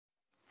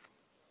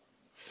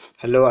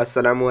Hello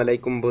আসসালামু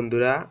আলাইকুম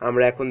বন্ধুরা,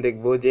 আমরা এখন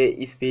দেখব যে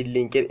স্পিড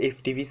লিংকের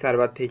এফটিপি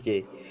সার্ভার থেকে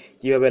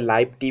কিভাবে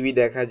লাইভ টিভি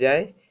দেখা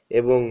যায়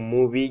এবং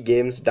মুভি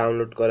গেমস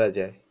ডাউনলোড করা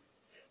যায়।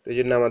 তো এই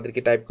জন্য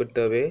আমাদেরকে টাইপ করতে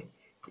হবে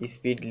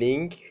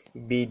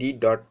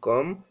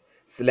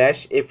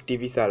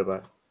speedlinkbd.com/ftp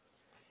সার্ভার।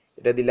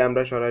 এটা দিলে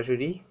আমরা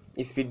সরাসরি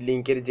স্পিড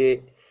লিংকের যে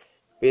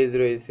পেজ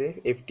রয়েছে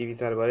এফটিপি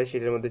সার্ভারে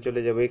সেটার মধ্যে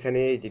চলে যাব। এখানে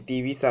এই যে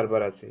টিভি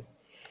সার্ভার আছে,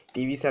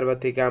 টিভি সার্ভার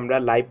থেকে আমরা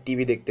লাইভ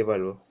টিভি দেখতে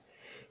পারবো।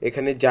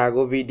 এখানে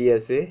জাগো বিডি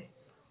আছে,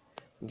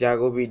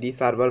 জাগো বিডি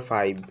সার্ভার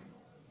 5,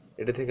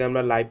 এটা থেকে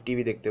আমরা লাইভ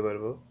টিভি দেখতে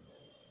পারবো।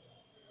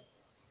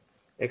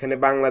 এখানে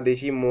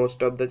বাংলাদেশি মোস্ট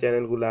অফ দ্য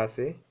চ্যানেলগুলো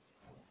আছে,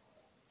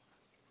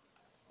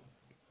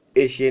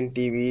 Asian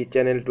TV,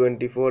 channel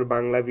 24,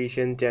 Bangla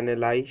vision,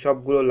 channel I,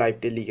 সবগুলো লাইভ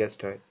টেলিকাস্ট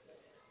হয়।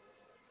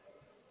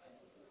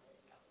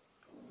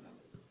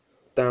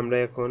 তা আমরা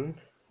এখন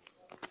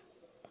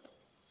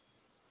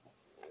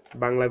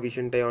বাংলা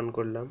ভিশনটাই অন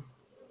করলাম।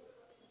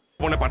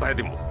 মনে পাঠায়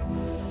দিব।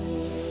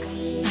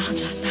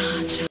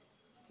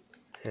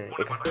 হ্যাঁ,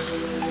 এখানে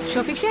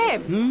শফিক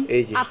সাহেব,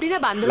 এই যে আপনি না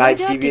লাইভ বান্দরবান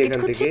যাওয়ার টিভি টিকিট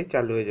এখান থেকে খুঁজছেন?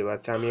 চালু হয়ে যাবে।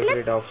 আচ্ছা, আমি এখন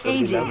এটা অফ করে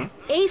এই যে দিলাম।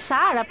 এই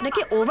স্যার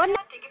আপনাকে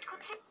ওভারনাইট টিকিট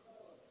খুঁজছেন।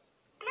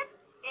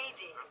 এই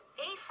যে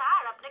এই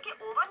স্যার আপনাকে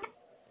ওভারনাইট।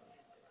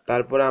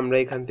 তারপর আমরা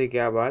এখান থেকে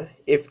আবার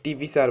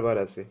এফটিপি সার্ভার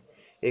আছে,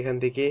 এখান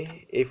থেকে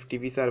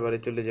এফটিপি সার্ভারে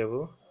চলে যাব।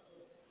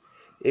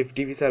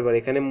 এফটিপি সার্ভার,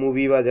 এখানে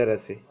মুভি বাজার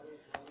আছে,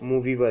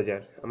 মুভি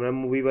বাজার, আমরা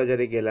মুভি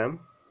বাজারে গেলাম।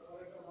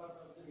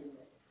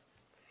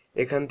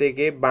 এখান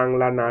থেকে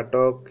বাংলা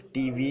নাটক,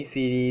 টিভি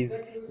সিরিজ,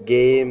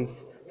 গেমস,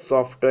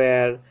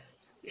 সফটওয়্যার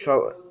সব,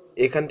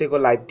 এখান থেকেও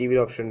লাইভ টিভির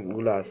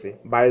অপশনগুলো আছে।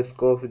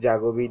 বায়োস্কোপ,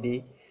 জাগোবিডি,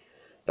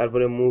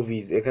 তারপরে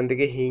মুভিজ, এখান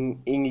থেকে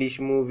English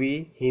movie,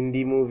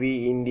 Hindi movie,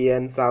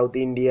 Indian, south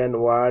Indian,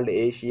 world,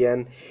 Asian,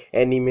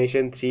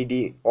 animation, 3D,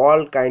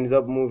 all kinds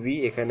of movie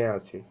এখানে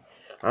আছে।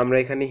 আমরা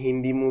এখানে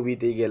হিন্দি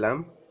মুভিতে গেলাম,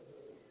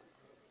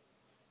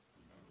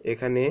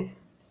 এখানে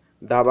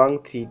দাবাং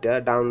 3টা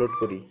ডাউনলোড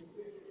করি।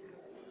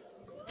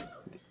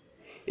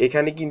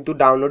 এখানে কিন্তু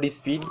ডাউনলোড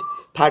স্পিড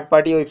থার্ড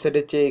পার্টি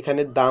ওয়েবসাইটের চেয়ে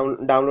এখানে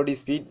ডাউনলোড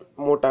স্পিড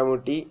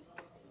মোটামুটি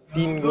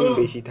 3 গুণ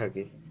বেশি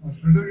থাকে।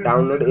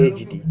 Download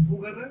HD.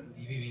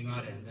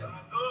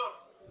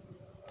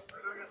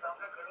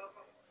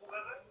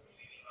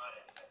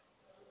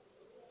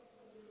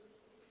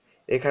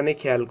 এখানে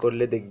খেয়াল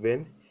করলে দেখবেন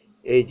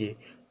এই যে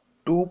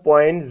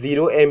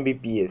 2.0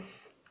 Mbps,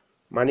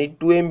 মানে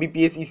 2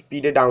 Mbps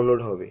স্পিডে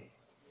ডাউনলোড হবে।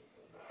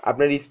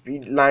 আপনার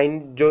স্পিড লাইন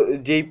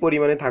যেই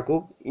পরিমাণে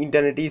থাকুক,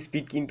 ইন্টারনেটের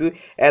স্পিড কিন্তু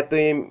এত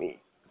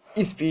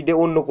স্পিডে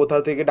অন্য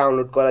কোথাও থেকে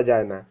ডাউনলোড করা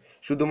যায় না,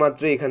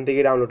 শুধুমাত্র এখান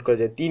থেকে ডাউনলোড করা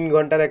যায়। 3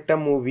 ঘন্টার একটা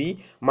মুভি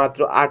মাত্র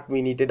 8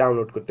 মিনিটে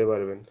ডাউনলোড করতে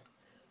পারবেন।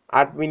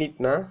 8 মিনিট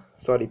না,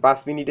 সরি, 5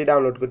 মিনিটে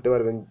ডাউনলোড করতে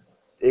পারবেন।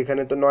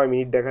 এখানে তো 9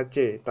 মিনিট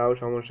দেখাচ্ছে, তাও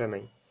সমস্যা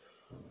নাই,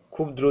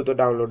 খুব দ্রুত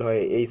ডাউনলোড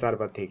হয় এই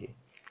সার্ভার থেকে।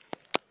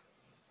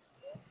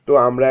 তো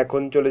আমরা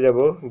এখন চলে যাব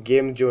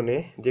গেম জোনে,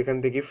 যেখান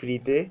থেকে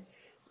ফ্রিতে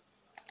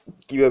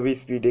কিভাবে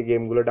স্পিডে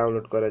গেমগুলো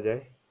ডাউনলোড করা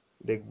যায়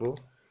দেখব।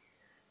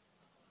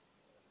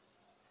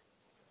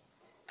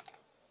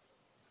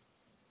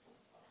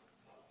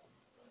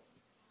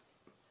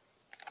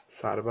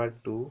 সার্ভার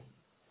 2,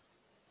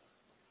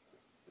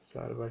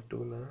 সার্ভার 2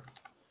 না,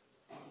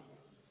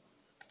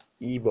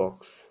 ই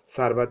বক্স,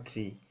 সার্ভার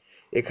 3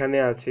 এখানে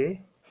আছে।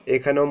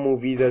 এখানেও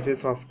মুভিজ আছে,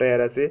 সফটওয়্যার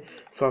আছে,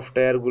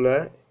 সফটওয়্যারগুলো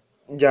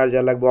যার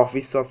যা লাগবে,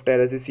 অফিস সফটওয়্যার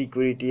আছে,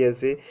 সিকিউরিটি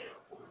আছে,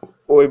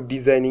 ওয়েব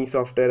ডিজাইনিং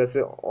সফটওয়্যার আছে,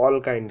 অল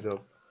কাইন্ডস অফ।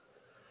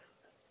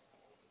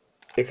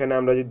 এখানে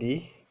আমরা যদি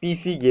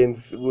পিসি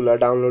গেমসগুলো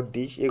ডাউনলোড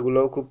দিই,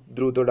 এগুলোও খুব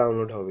দ্রুত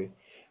ডাউনলোড হবে।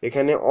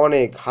 এখানে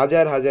অনেক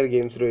হাজার হাজার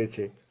গেমস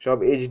রয়েছে, সব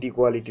এইচডি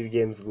কোয়ালিটির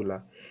গেমসগুলা।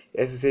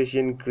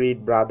 অ্যাসোসিয়েশন ক্রিড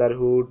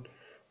ব্রাদারহুড,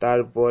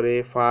 তারপরে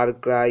Far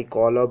Cry,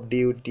 call of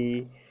duty,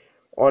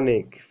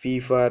 অনেক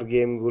ফিফার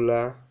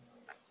গেমগুলা,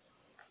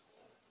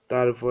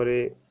 তারপরে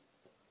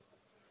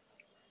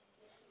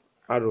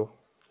আরও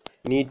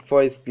নিড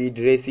ফর স্পিড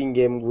রেসিং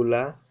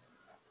গেমগুলা,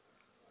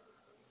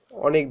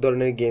 অনেক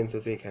ধরনের গেমস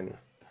আছে এখানে।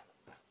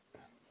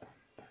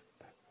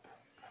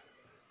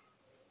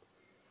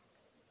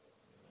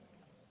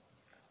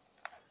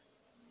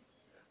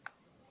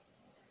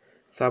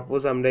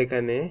 সাপোজ আমরা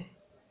এখানে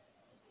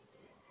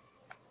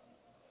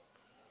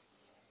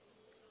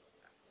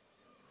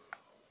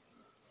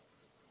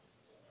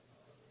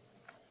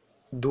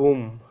ধুম,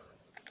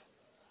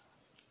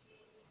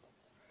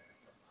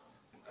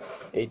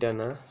 এইটা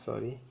না,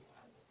 সরি,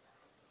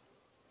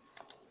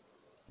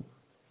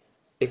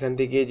 এখান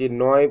থেকে যে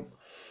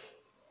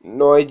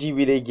 9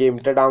 জিবির এই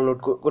গেমটা ডাউনলোড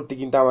করতে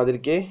কিন্তু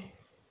আমাদেরকে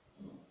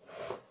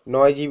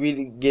 9 জিবির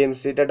গেমস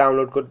এটা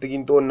ডাউনলোড করতে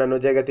কিন্তু অন্যান্য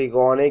জায়গা থেকে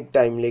অনেক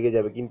টাইম লেগে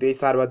যাবে, কিন্তু এই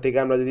সার্ভার থেকে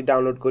আমরা যদি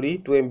ডাউনলোড করি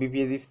 2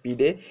 Mbps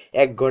স্পিডে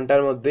 1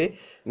 ঘন্টার মধ্যে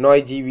 9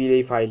 জিবির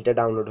এই ফাইলটা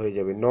ডাউনলোড হয়ে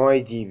যাবে। 9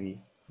 জিবি,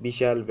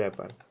 বিশাল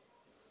ব্যাপার।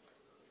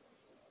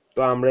 তো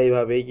আমরা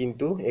এইভাবেই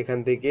কিন্তু এখান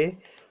থেকে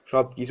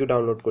সব কিছু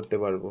ডাউনলোড করতে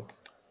পারবো।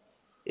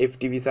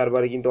 এফটিপি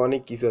সার্ভারে কিন্তু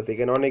অনেক কিছু আছে,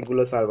 এখানে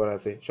অনেকগুলো সার্ভার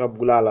আছে,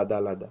 সবগুলো আলাদা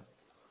আলাদা।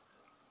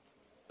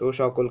 তো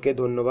সকলকে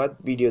ধন্যবাদ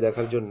ভিডিও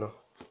দেখার জন্য।